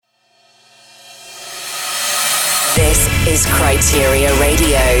This is Kryteria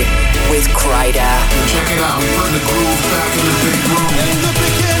Radio with Kryder. Check it out, bring the groove back in the big room. In the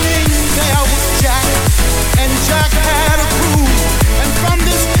beginning, there was Jack, and Jack had a groove, and from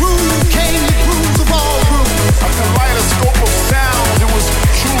this groove came the grooves of all grooves. A kaleidoscope of sound, it was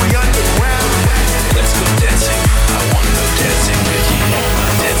truly underground. Let's go dancing. I wanna go dancing with you.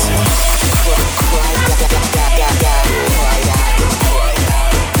 Dancing.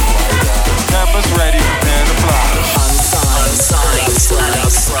 Campus ready, prepare to fly. Unsigned, This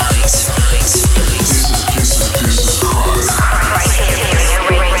is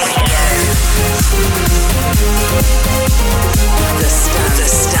The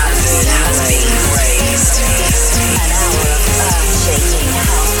standard has been raised. An hour of earth-shaking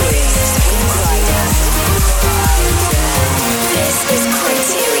house grooves with Kryder. This is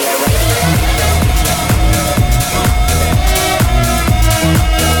Kryteria Radio.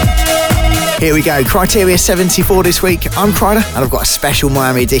 Here we go, Kryteria 74 this week. I'm Kryder and I've got a special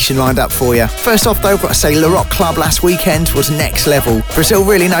Miami edition lined up for you. First off though, I've got to say La Rock Club last weekend was next level. Brazil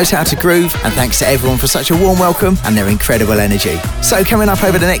really knows how to groove, and thanks to everyone for such a warm welcome and their incredible energy. So coming up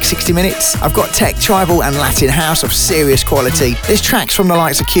over the next 60 minutes, I've got tech, tribal and Latin house of serious quality. There's tracks from the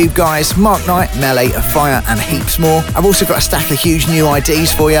likes of Cube Guys, Mark Knight, Melee, Afire and heaps more. I've also got a stack of huge new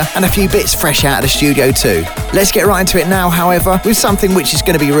IDs for you and a few bits fresh out of the studio too. Let's get right into it now, however, with something which is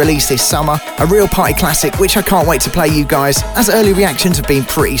going to be released this summer. A real party classic which I can't wait to play you guys, as early reactions have been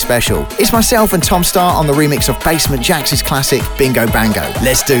pretty special. It's myself and Tom Starr on the remix of Basement Jaxx's classic Bingo Bango.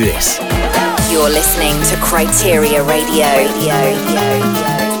 Let's do this. You're listening to Kryteria Radio.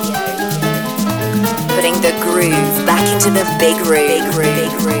 Putting the groove back into the big room.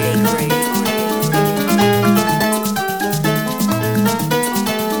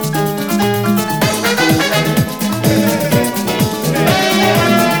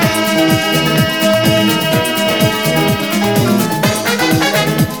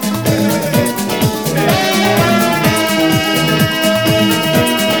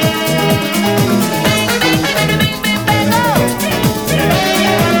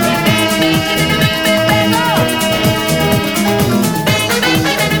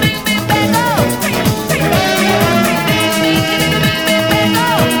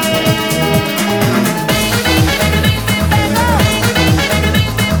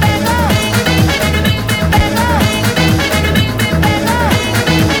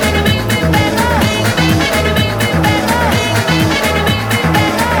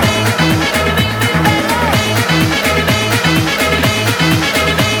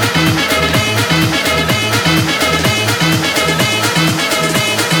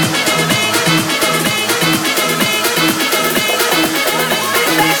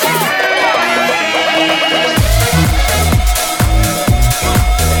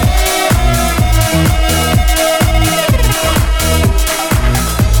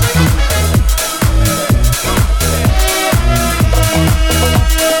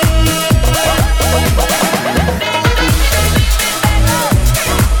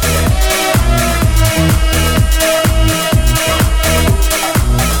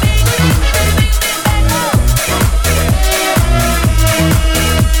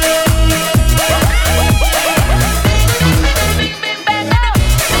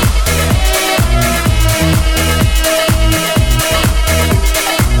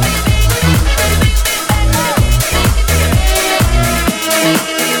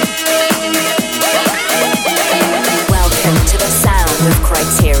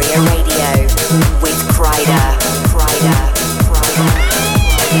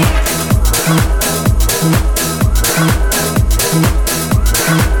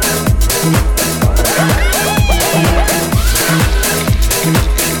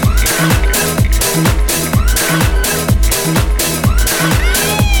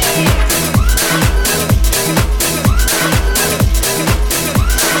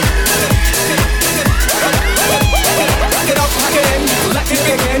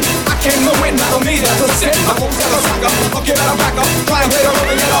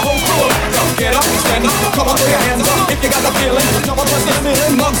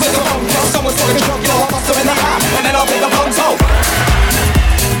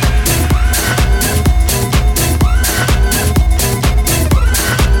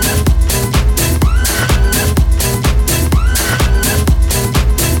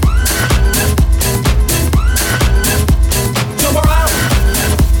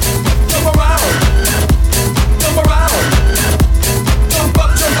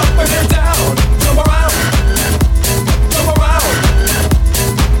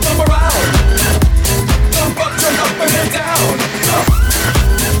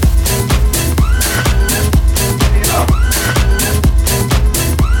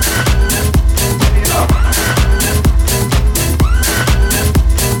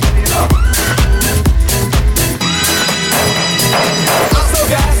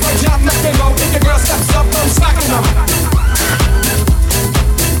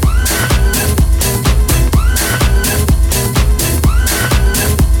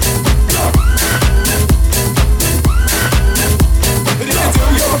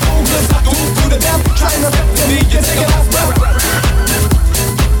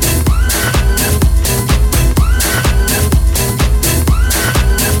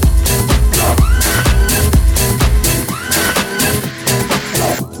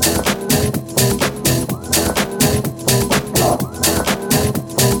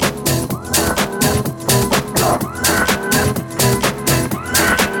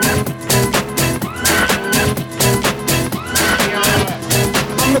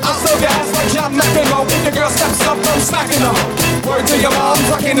 I'm so gas like John McEnroe. Your girl steps up, I'm smacking them. Word to your mom,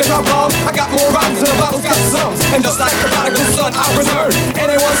 talking to her mom. I got more rhymes than the Bible's got some. And just like the prodigal son, I return.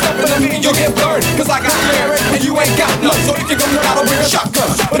 Anyone stepping to me, you'll get burned. Cause I got lyrics and you ain't got none. So if you're gonna gotta wear a shotgun.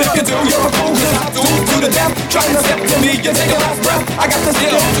 But if you do, you're a fool. Cause I do to the death. Trying to step to me, you take your last breath. I got this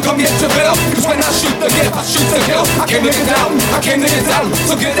deal, so come get your bill. Cause when I shoot the gift, I shoot to kill. I came to get down, I came to get down.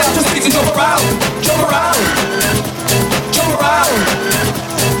 So get down, just easy, jump around. Jump around. Jump around.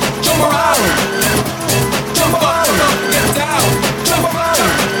 Jump around. Jump around. Get down. Jump around.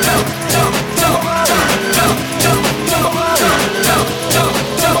 Jump, jump, jump around. Jump, jump, jump around. Jump, jump,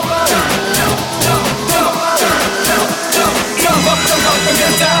 jump around. Jump, jump, jump around. Jump up and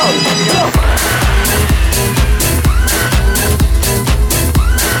get down. Jump.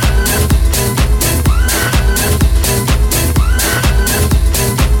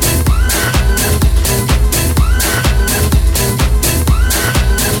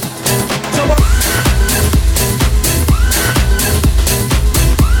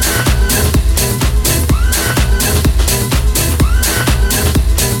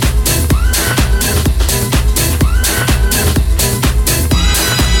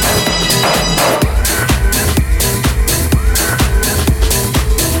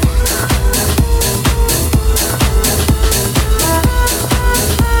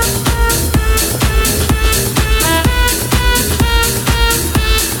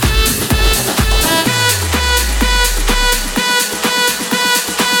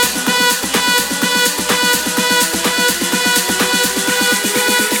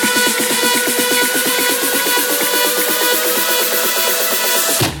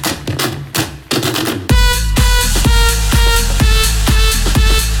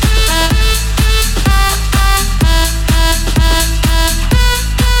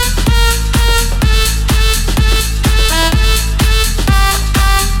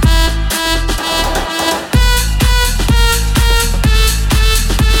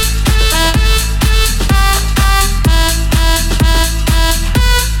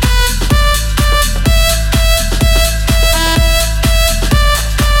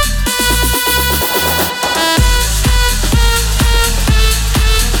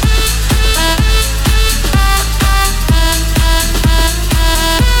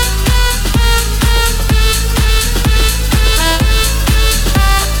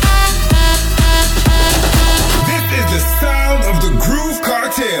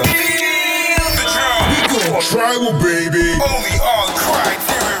 Tribal, baby. Only on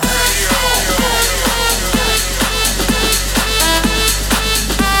Criteria Radio.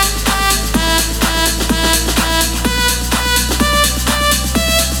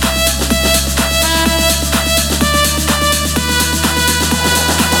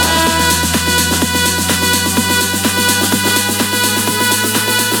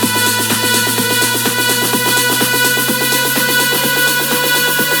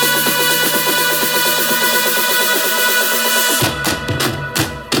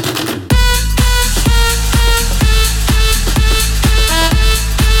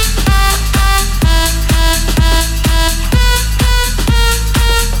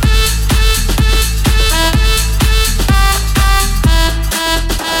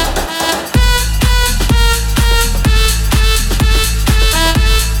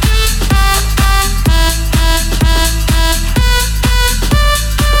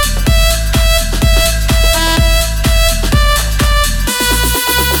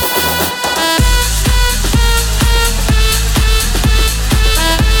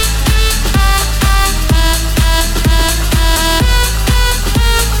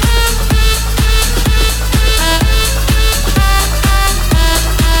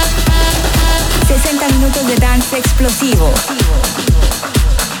 Explosivo.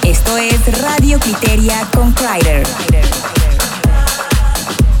 Esto es Radio Criteria con Kryder.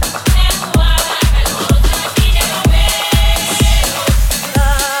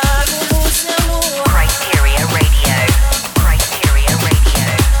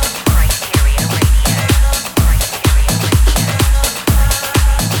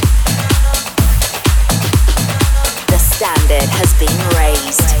 The standard has been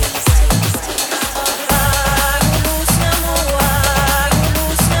raised.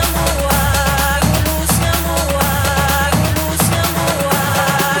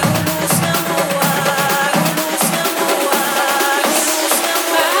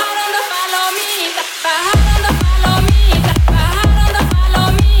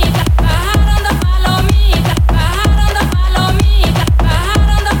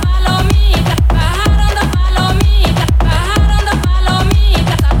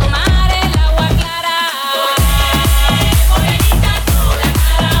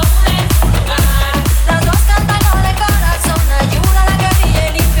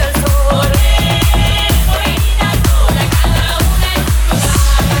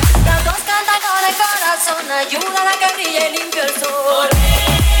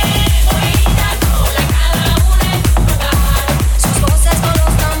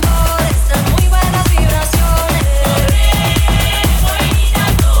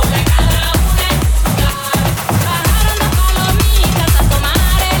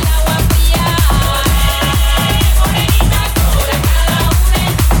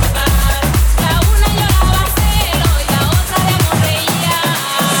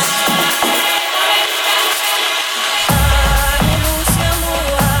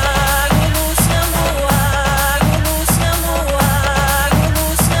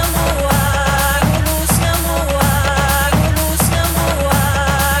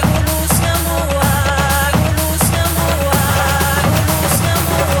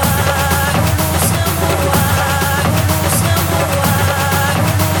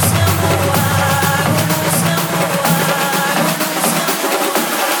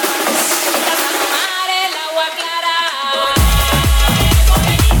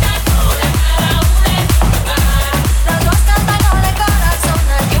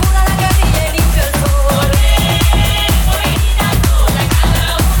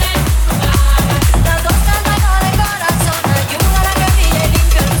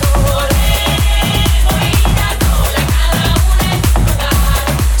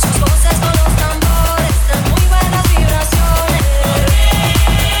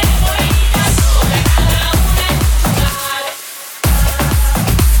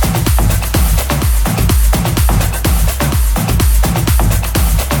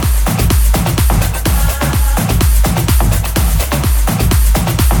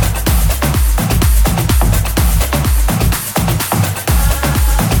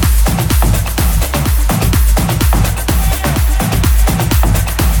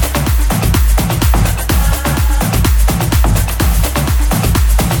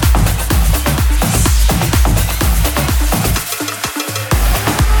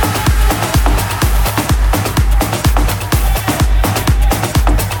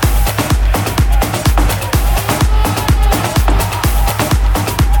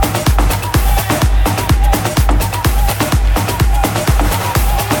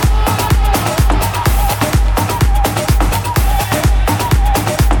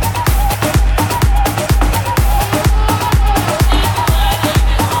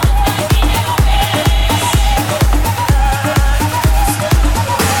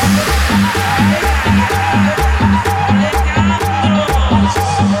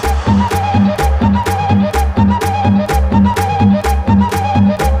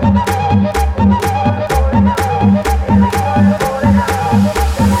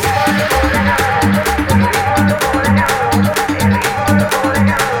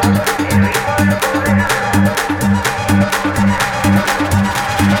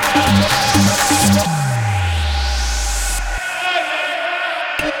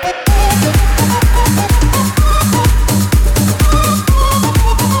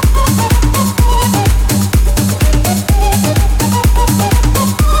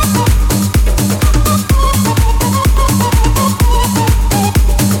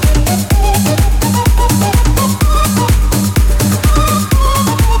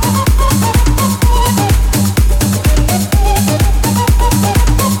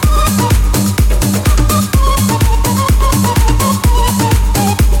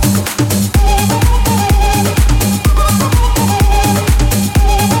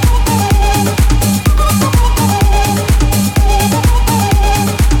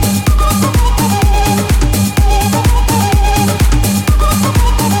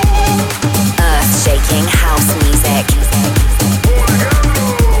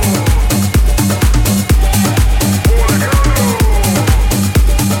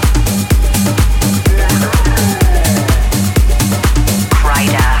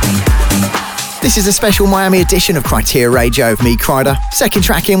 This is a special Miami edition of Criteria Radio with me, Kryder. Second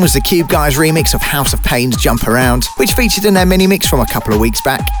track in was the Cube Guys remix of House of Pain's Jump Around, which featured in their mini-mix from a couple of weeks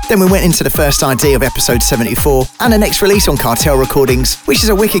back. Then we went into the first ID of episode 74, and the next release on Cartel Recordings, which is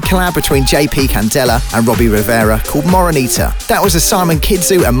a wicked collab between JP Candela and Robbie Rivera called Moronita. That was a Simon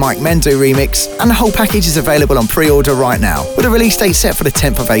Kidzu and Mike Mendo remix, and the whole package is available on pre-order right now, with a release date set for the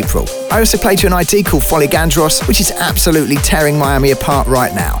 10th of April. I also played you an ID called Foligandros, which is absolutely tearing Miami apart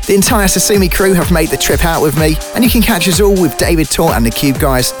right now. The entire Sasumi crew have made the trip out with me, and you can catch us all with David Tor and the Cube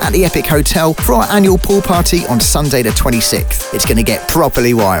Guys at the Epic Hotel for our annual pool party on Sunday the 26th. It's going to get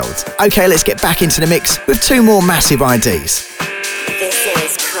properly wild. Okay, let's get back into the mix with two more massive IDs. This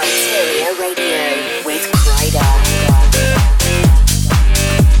is Criteria Radio with Kryder.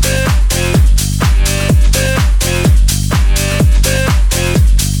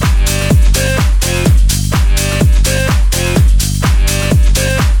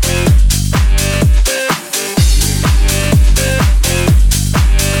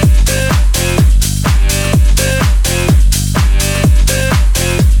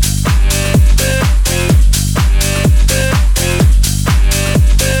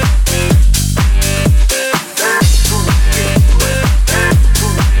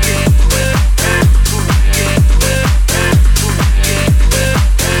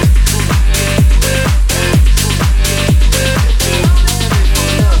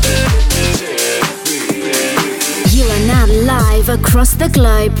 Across the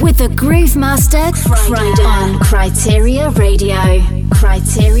globe with the Groove Master Kryder on Criteria Radio.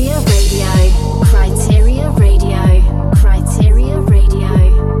 Criteria Radio. Criteria Radio. Criteria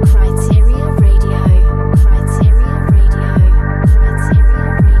Radio. Criteria Radio. Criteria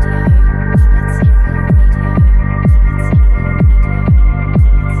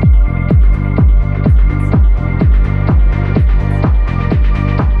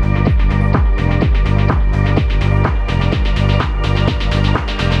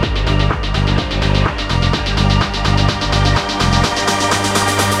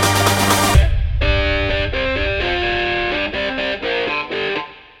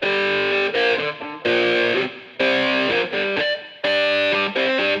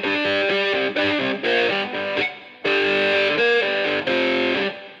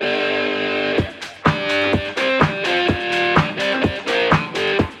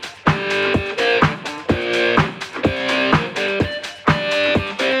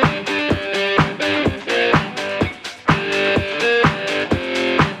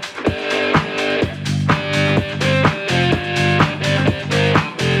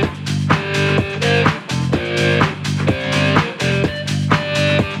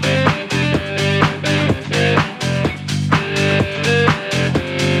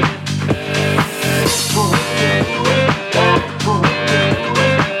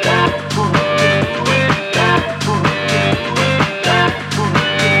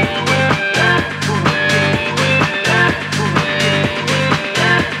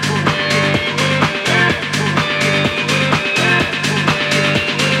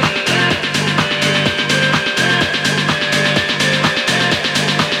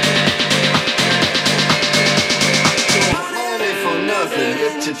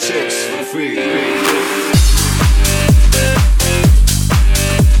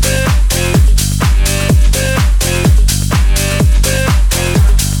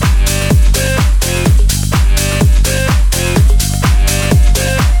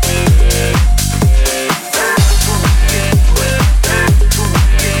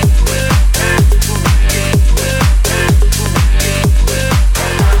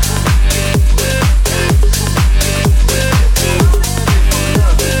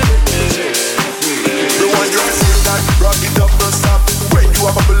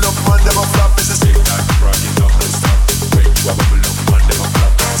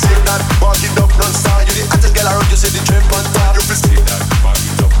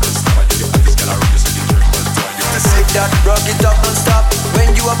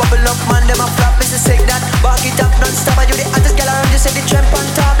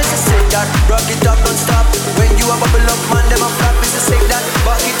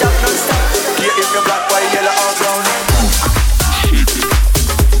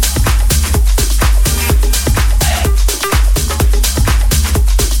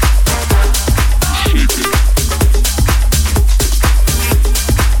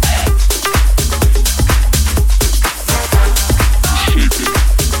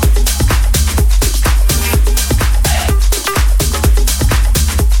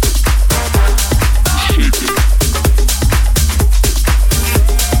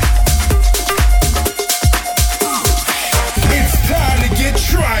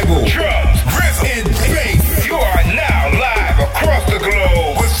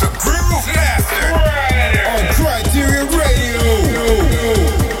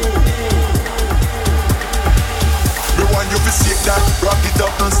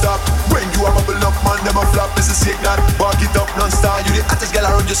up non-stop. When you a bubble up, man, them a flop. This is sick that. Walk it up non-stop. You the hottest girl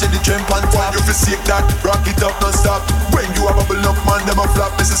around, you see the tramp on top. You feel sick that. Rock it up non-stop. When you a bubble up, man, them a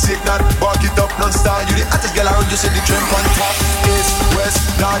flop. This is sick that. Walk it up non-stop. You the hottest girl around, you see the tramp on top. East, west,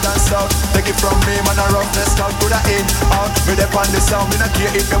 north and south. Take it from me, man, a roughness count. Put a in, out, with the on the sound. Me not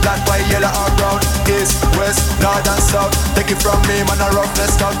care if you're black, white, yellow or brown. East, west, north and south. Take it from me, man, a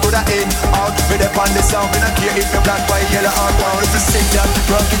roughness count. Put a in, out, with the on the sound. Me not care if you're black, white, yellow or brown. If you sick that,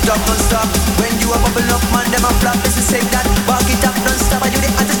 rock it up non-stop. When you a bubble up, man, them a flop. This is sick that. Walk it up non-stop. And you the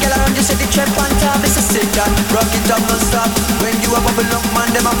hottest girl around, you see the tramp on top. This is sick that. Rock it up non-stop. When you a bubble up, man,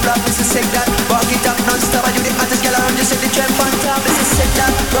 them a flop. This is sick that. Walk it up non-stop. And you the hottest girl around, you see the tramp on top. This is sick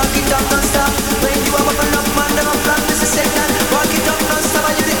that. Rock it up non-stop. When you a bubble up, man, them a flop. This is sick that. Walk it up non-stop.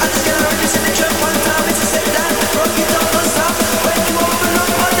 And you the hottest girl around, you see the tramp on top. This is sick that. Rock it up non-stop. When you a bubble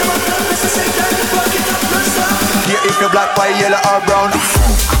up, man, them a flop. This is sick that. Rock it up non-stop. Yeah, if you're black, white, yellow or brown.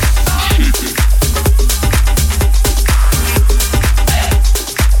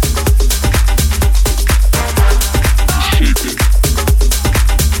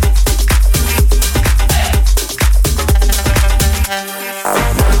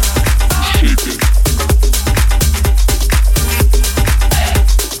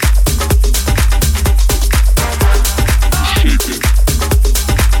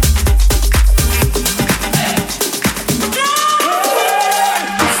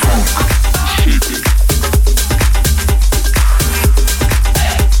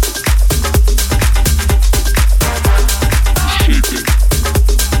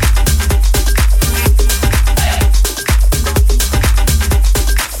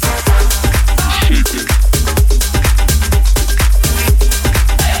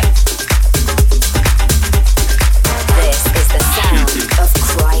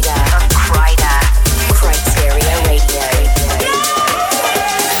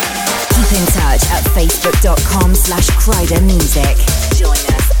 Kryder Music. Join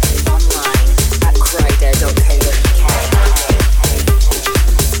us online at kryder.co.uk.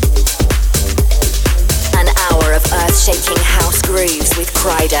 An hour of earth-shaking house grooves with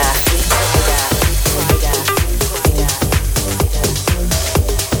Kryder.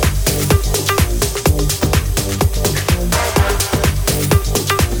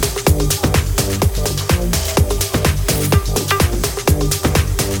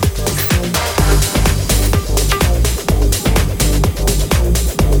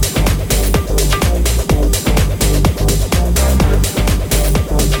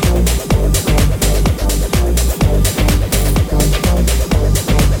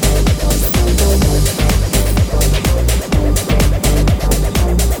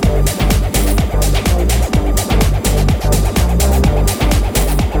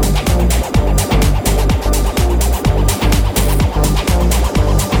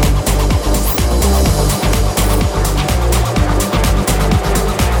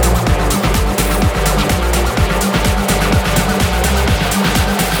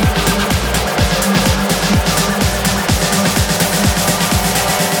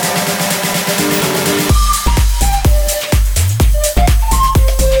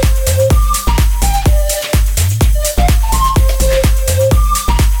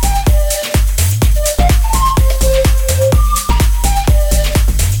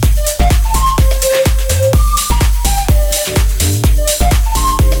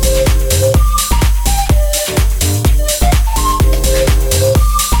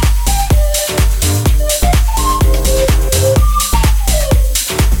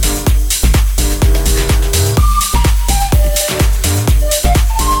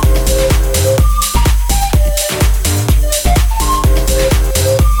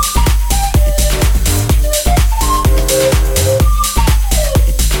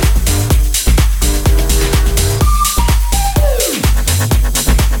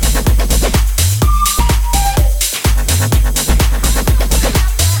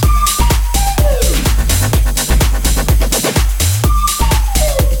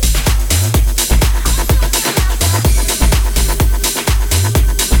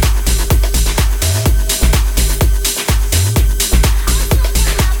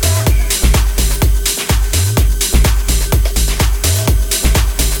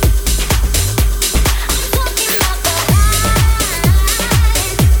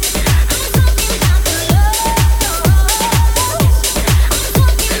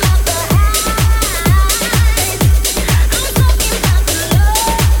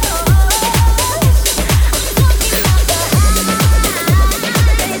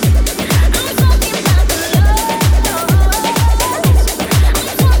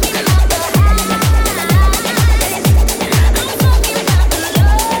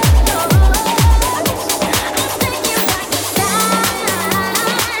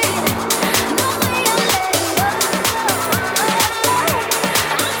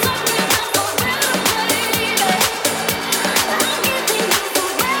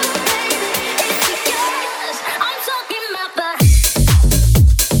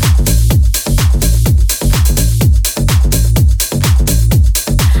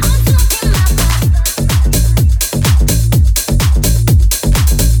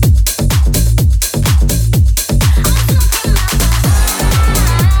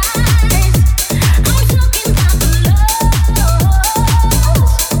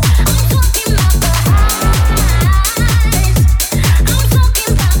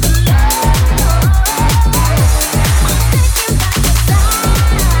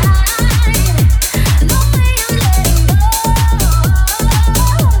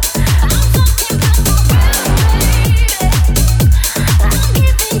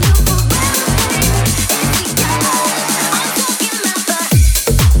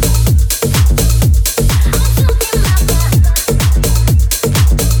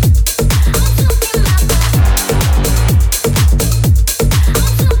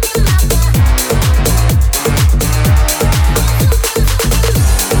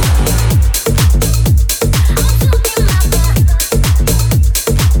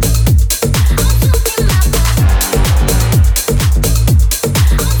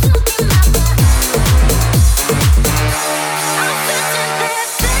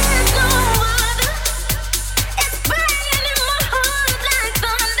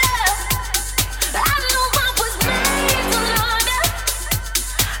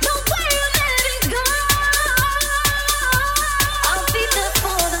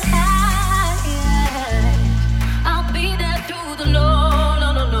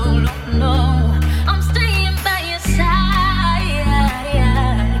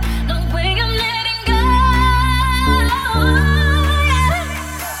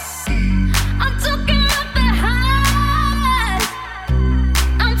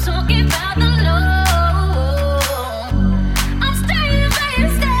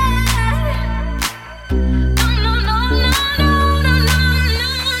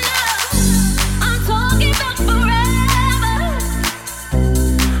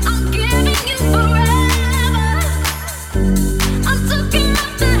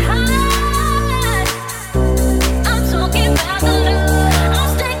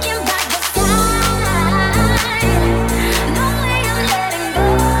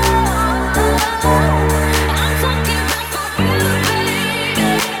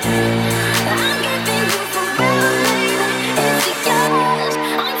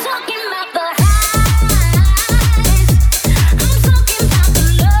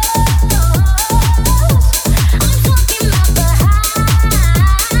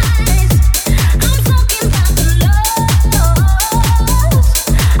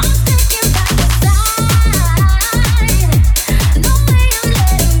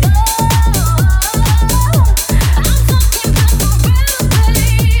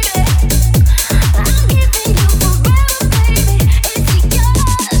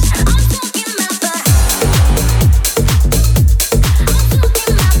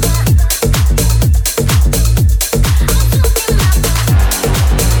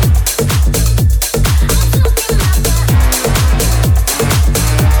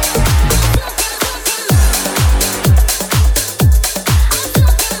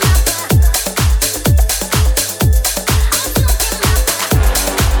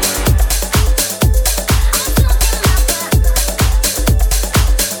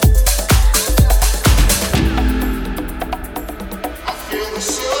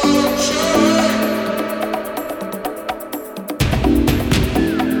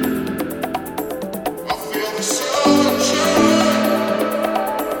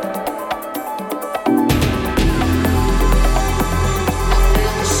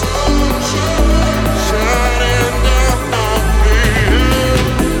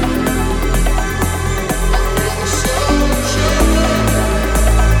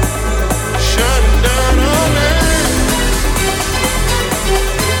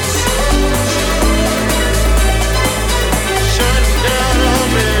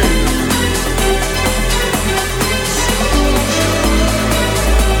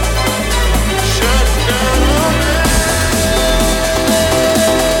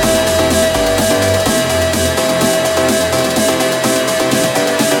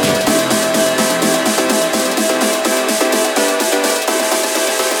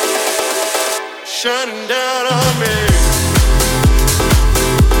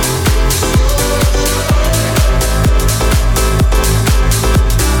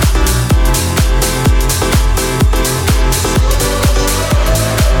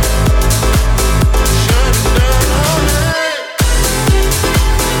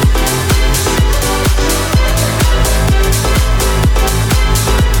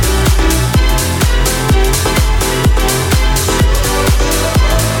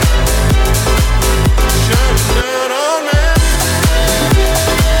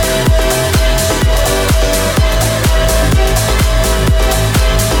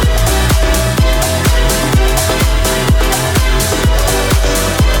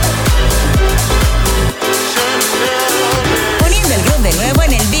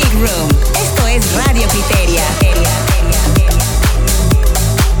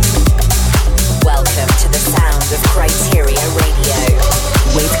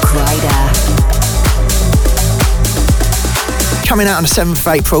 Coming out on the 7th of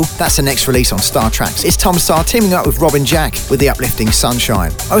April, that's the next release on Star Tracks. It's Tom Starr teaming up with Robin Jack with the uplifting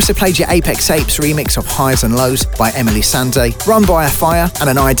Sunshine. I also played your Apex Apes remix of Highs and Lows by Emily Sandé, Run by a Fire, and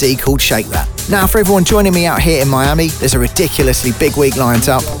an ID called Shake That. Now, for everyone joining me out here in Miami, there's a ridiculously big week lined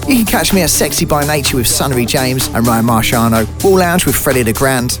up. You can catch me at Sexy by Nature with Sunnery James and Ryan Marciano, Wall Lounge with Freddie the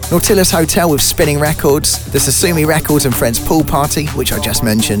Grand, Nautilus Hotel with Spinning Records, the Sasumi Records and Friends Pool Party, which I just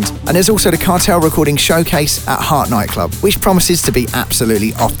mentioned, and there's also the Cartel Recording Showcase at Heart Nightclub, which promises to be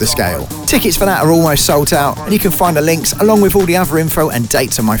absolutely off the scale. Tickets for that are almost sold out, and you can find the links along with all the other info and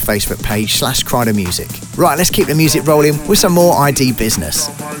dates on my Facebook page /Kryder Music. Right, let's keep the music rolling with some more ID business.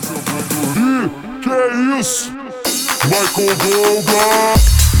 Michael Goldberg.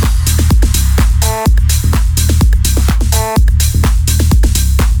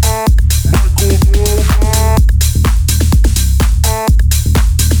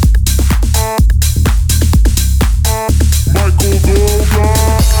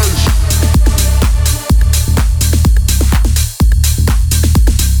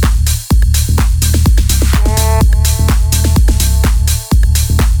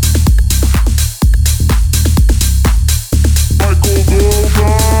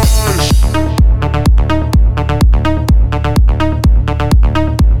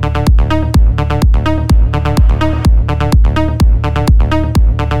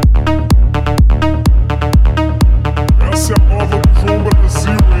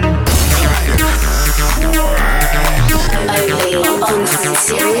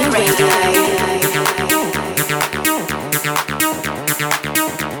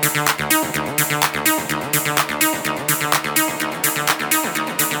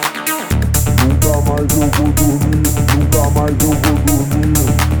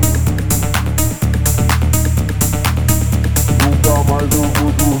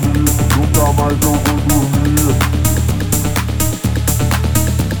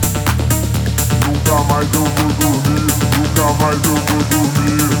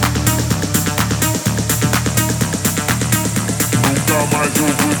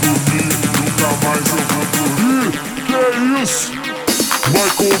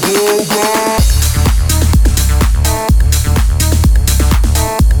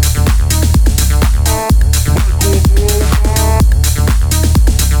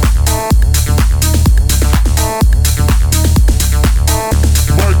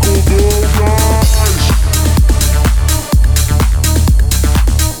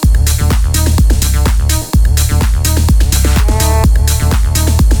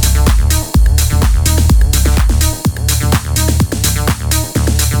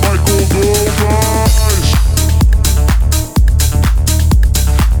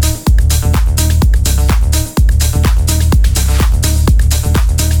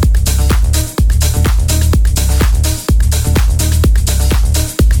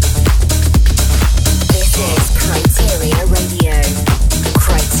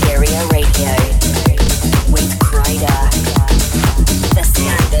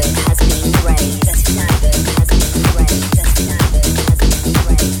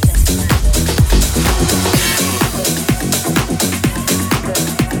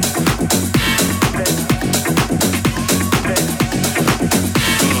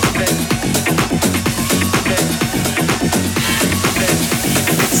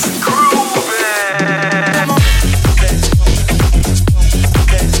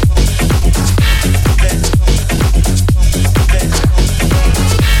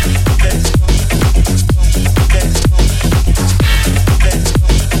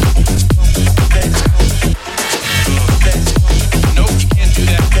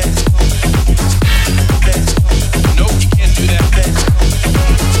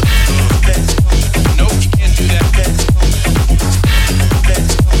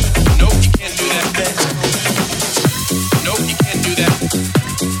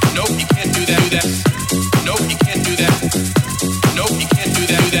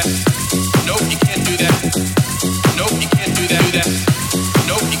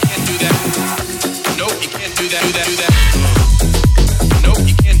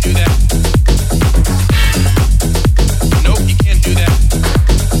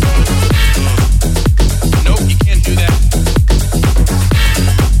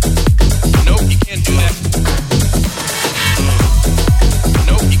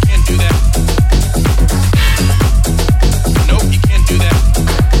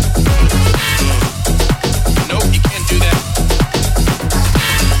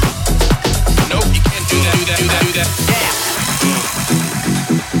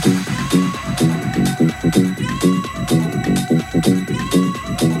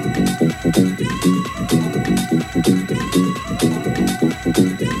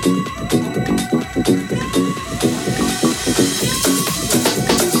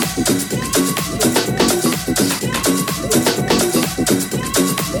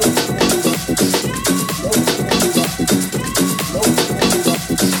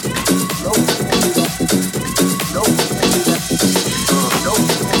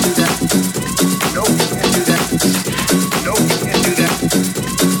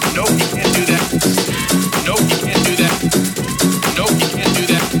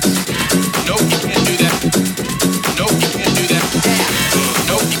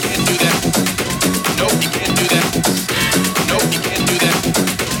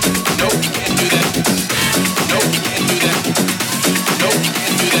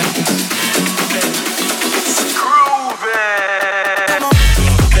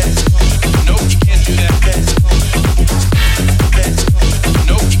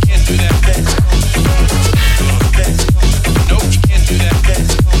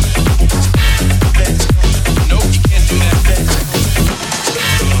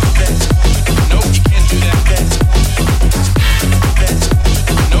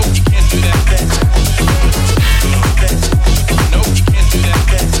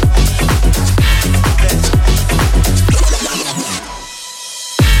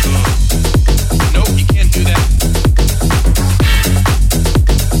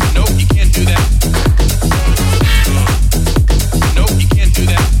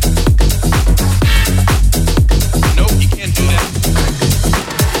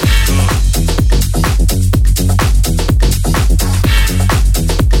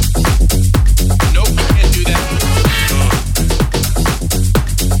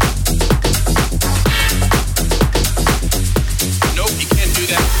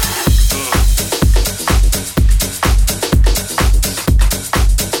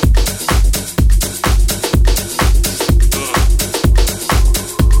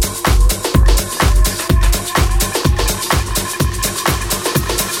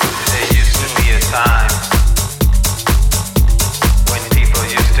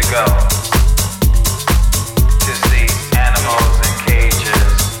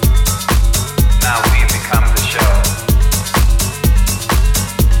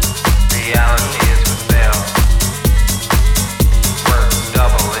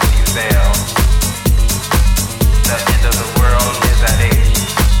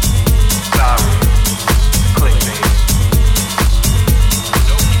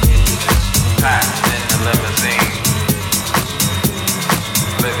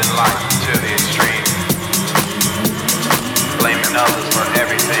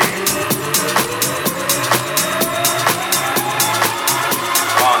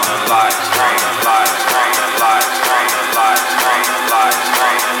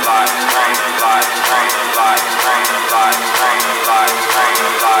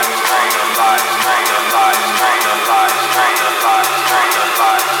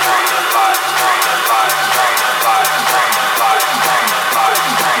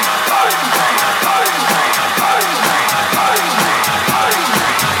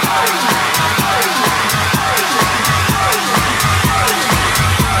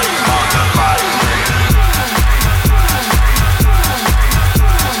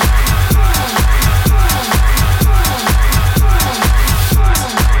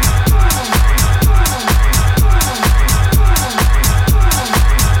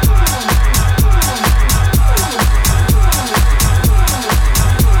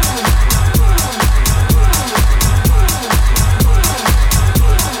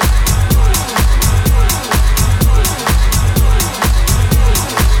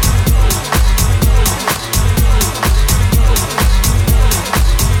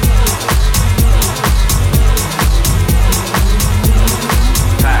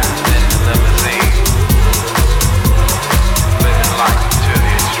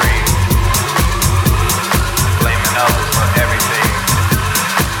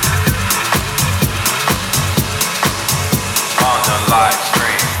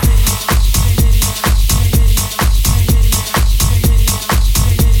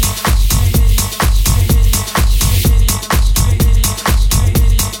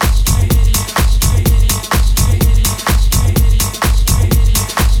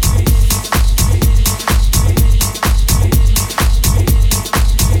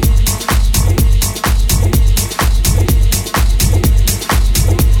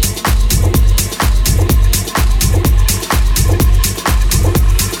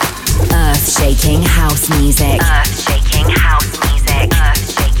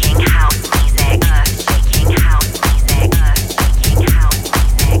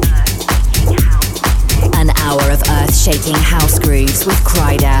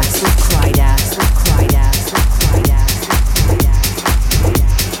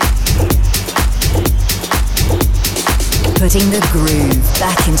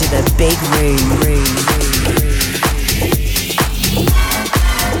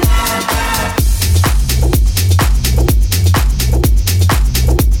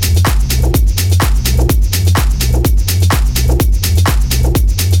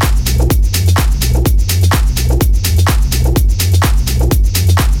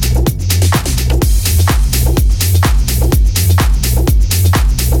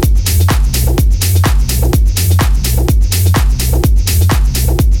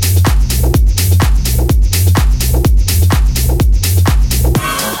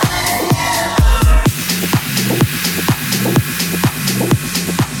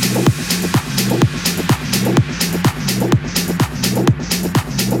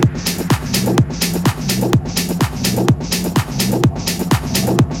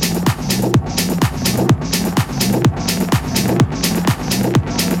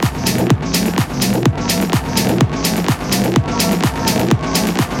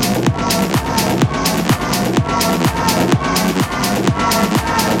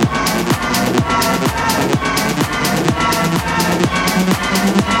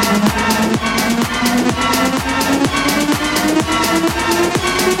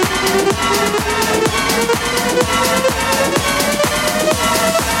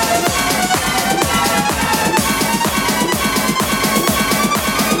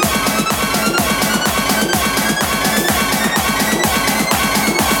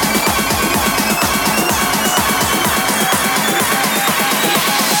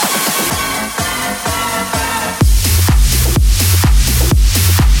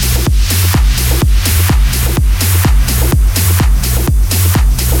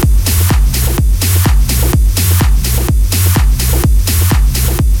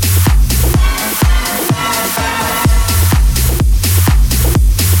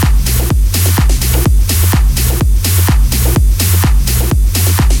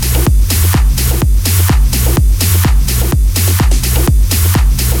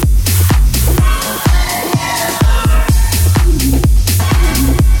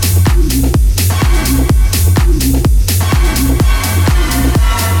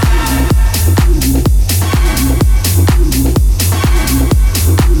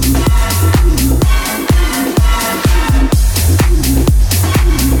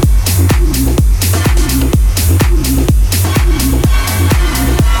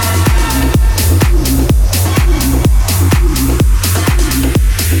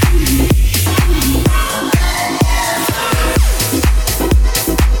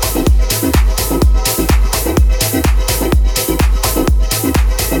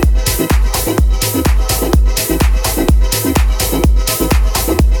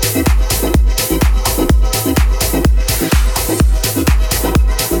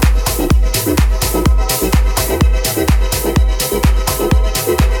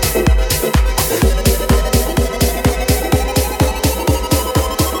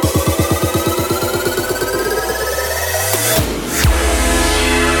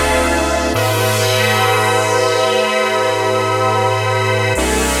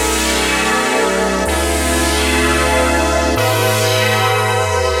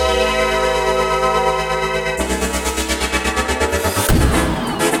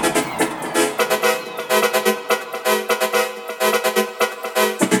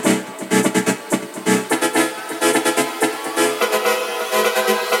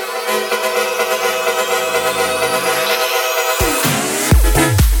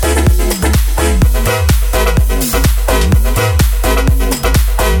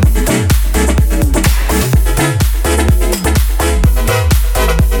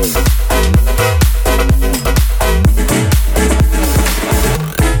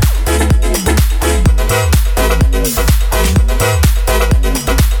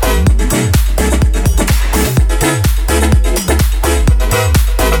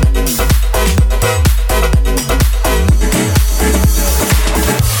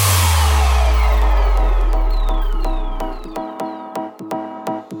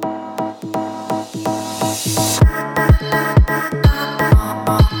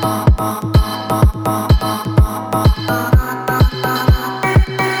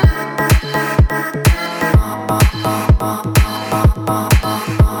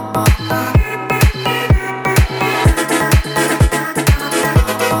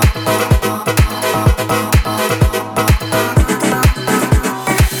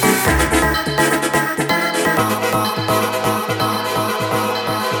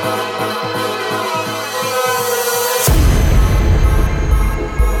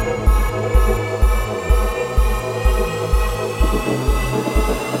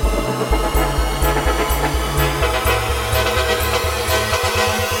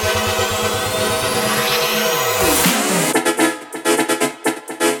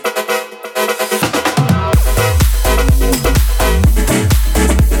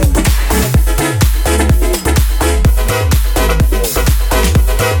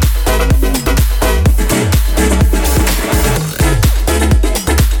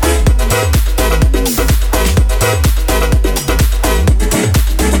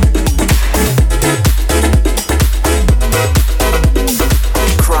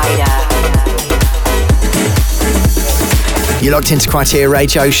 You're locked into Criteria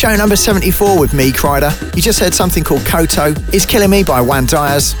Radio, show number 74 with me, Kryder. You just heard something called Koto, Is Killing Me by Juan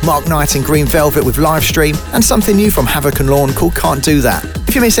Diaz, Mark Knight and Green Velvet with Livestream, and something new from Havoc and Lawn called Can't Do That.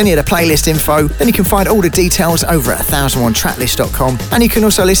 If you miss any of the playlist info, then you can find all the details over at 1001tracklist.com, and you can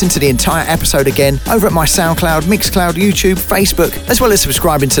also listen to the entire episode again over at my SoundCloud, Mixcloud, YouTube, Facebook, as well as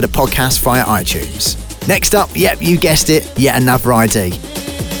subscribing to the podcast via iTunes. Next up, yep, you guessed it, yet another ID.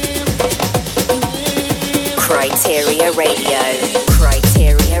 Criteria Radio.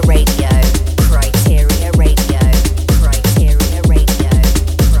 Criteria Radio. Criteria Radio. Criteria Radio. Criteria Radio.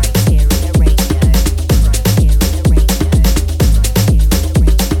 Criteria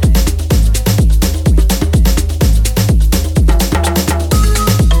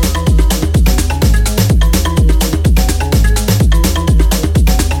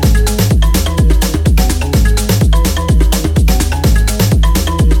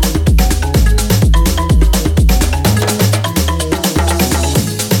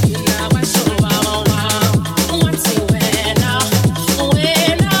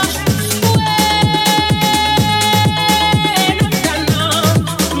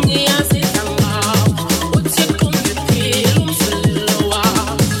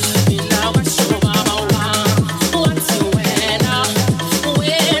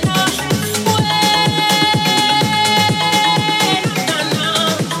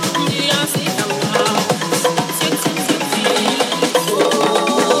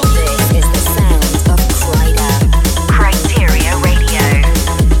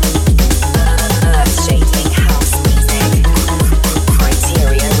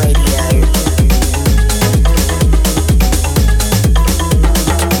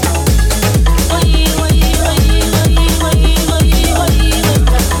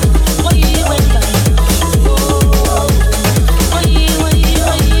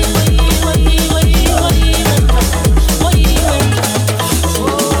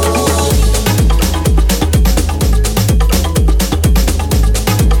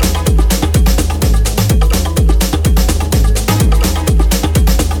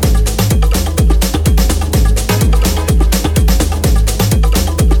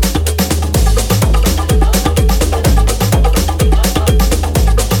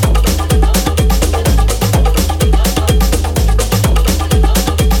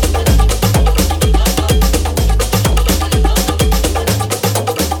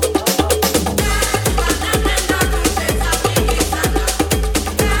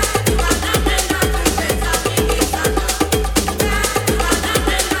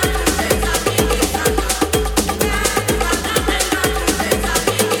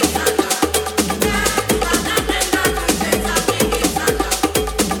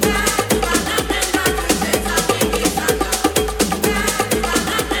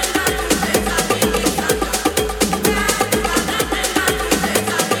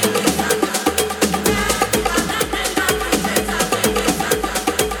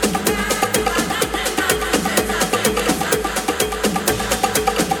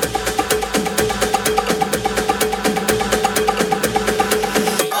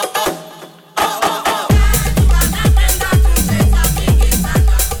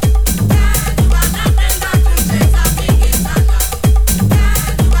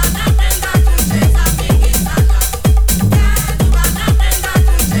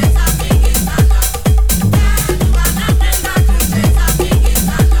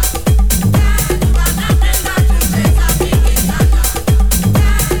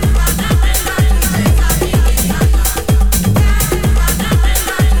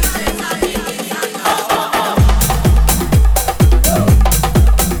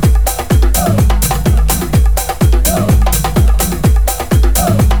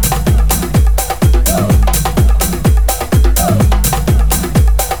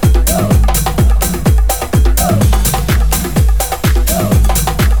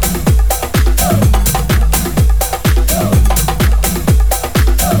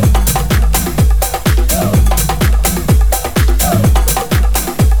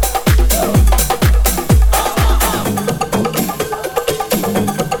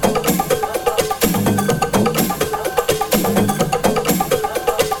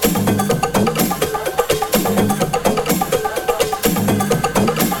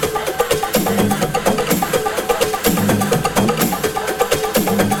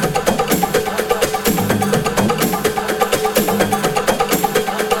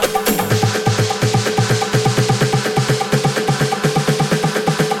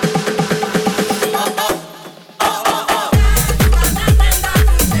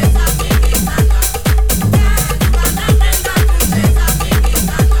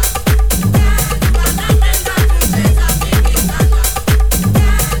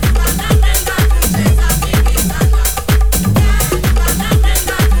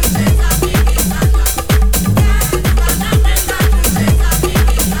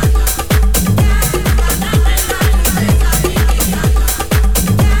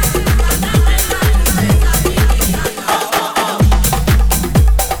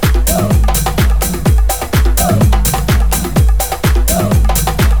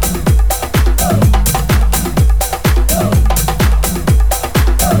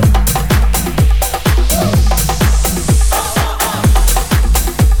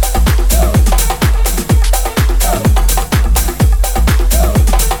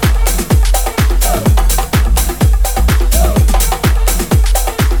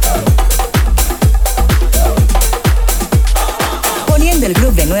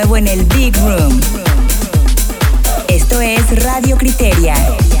nuevo en el Big Room. Esto es Radio Criteria.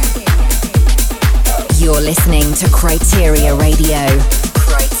 You're listening to Criteria Radio.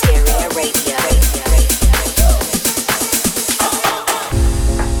 Criteria Radio.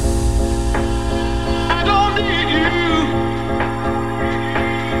 I don't need you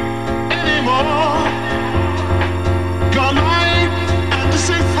anymore. Your life and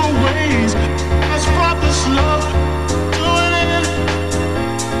deceitful ways has brought this love to an end.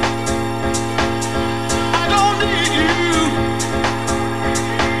 I don't need you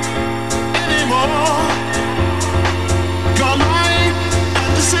anymore. Your life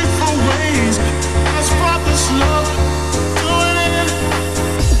and deceitful ways has brought this love to an end.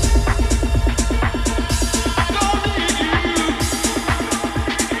 I don't need you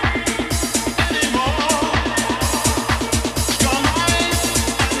anymore. Your life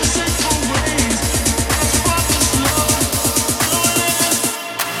and deceitful ways has brought this love to an end.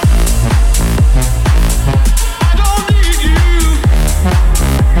 I don't need you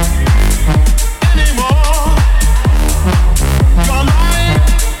anymore. Your life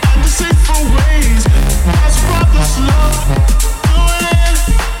and deceitful ways has brought this love to an end.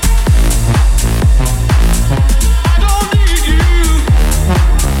 I don't need you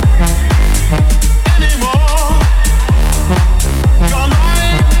anymore. Your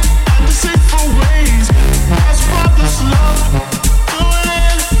life and deceitful ways has brought this love to an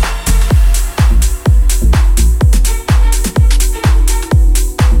end.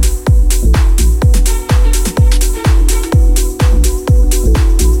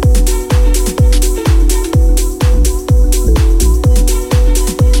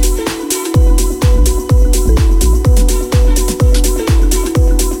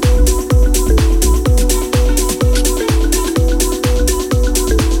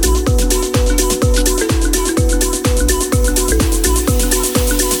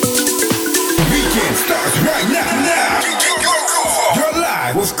 Weekend starts right now. You're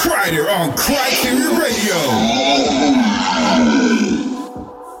live with Kreider on Criteria Radio.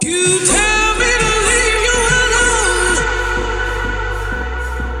 You tell me to leave you alone.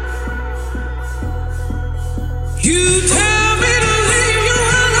 You tell me to leave you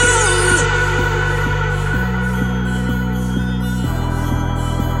alone.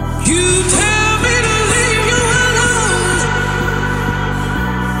 You tell me to leave you alone.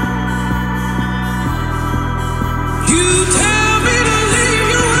 You tell me to leave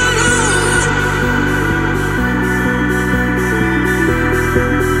you alone. You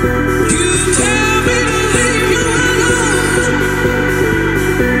tell me to leave you alone. You tell me to leave you alone.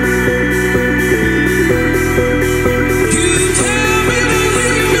 You tell me to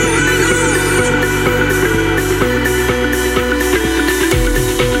leave you alone.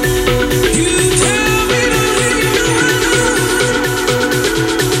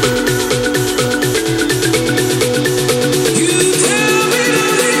 You tell me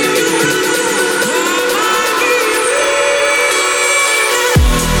to leave you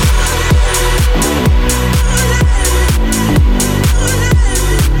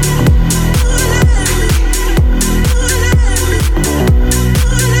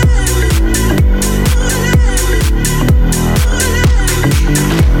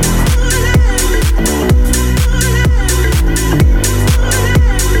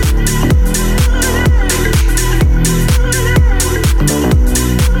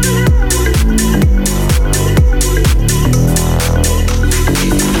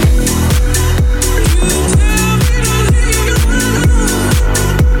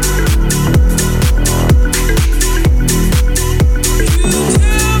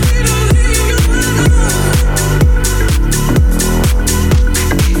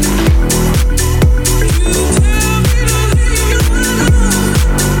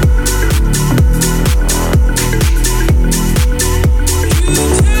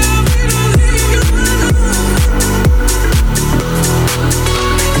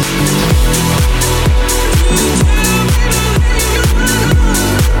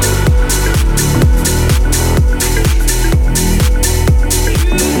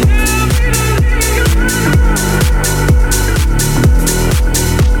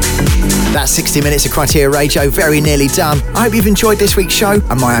That's 60 minutes of Criteria Radio, very nearly done. I hope you've enjoyed this week's show,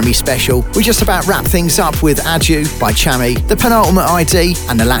 a Miami special. We just about wrap things up with Adieu by Chami, the penultimate ID,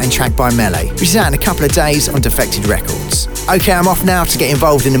 and the Latin track by Mele, which is out in a couple of days on Defected Records. Okay, I'm off now to get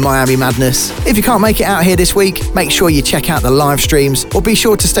involved in the Miami madness. If you can't make it out here this week, make sure you check out the live streams, or be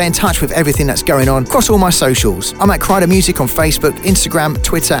sure to stay in touch with everything that's going on across all my socials. I'm at Kreider Music on Facebook, Instagram,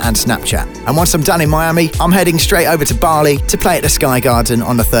 Twitter and Snapchat. And once I'm done in Miami, I'm heading straight over to Bali to play at the Sky Garden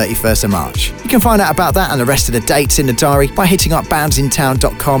on the 31st of March. You can find out about that and the rest of the dates in the diary by hitting up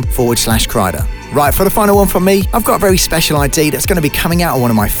bandsintown.com/Kryder. Right, for the final one from me, I've got a very special ID that's going to be coming out on one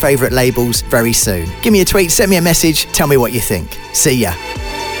of my favourite labels very soon. Give me a tweet, send me a message, tell me what you think. See ya.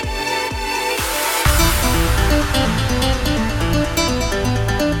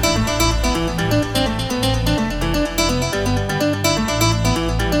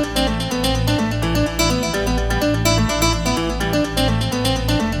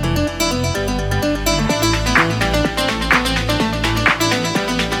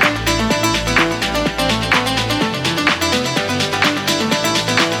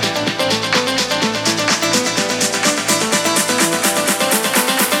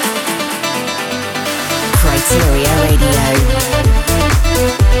 Kryteria Radio.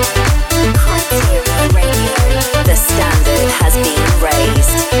 Kryteria Radio. The standard has been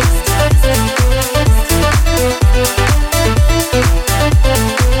raised.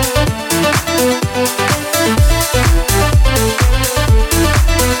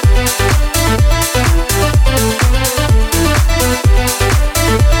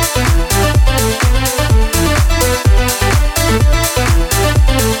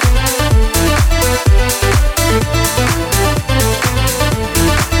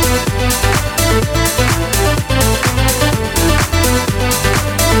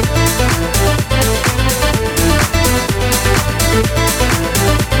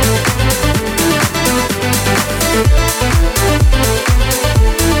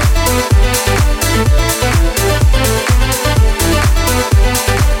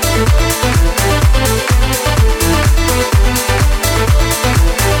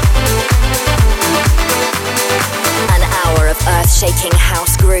 Shaking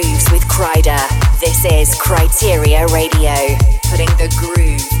house grooves with Kryder. This is Kryteria Radio, putting the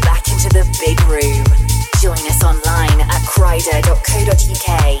groove back into the big room. Join us online at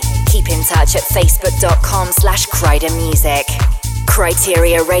kryder.co.uk. Keep in touch at facebook.com/KryderMusic.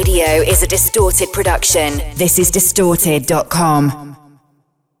 Kryteria Radio is a Distorted production. This is distorted.com.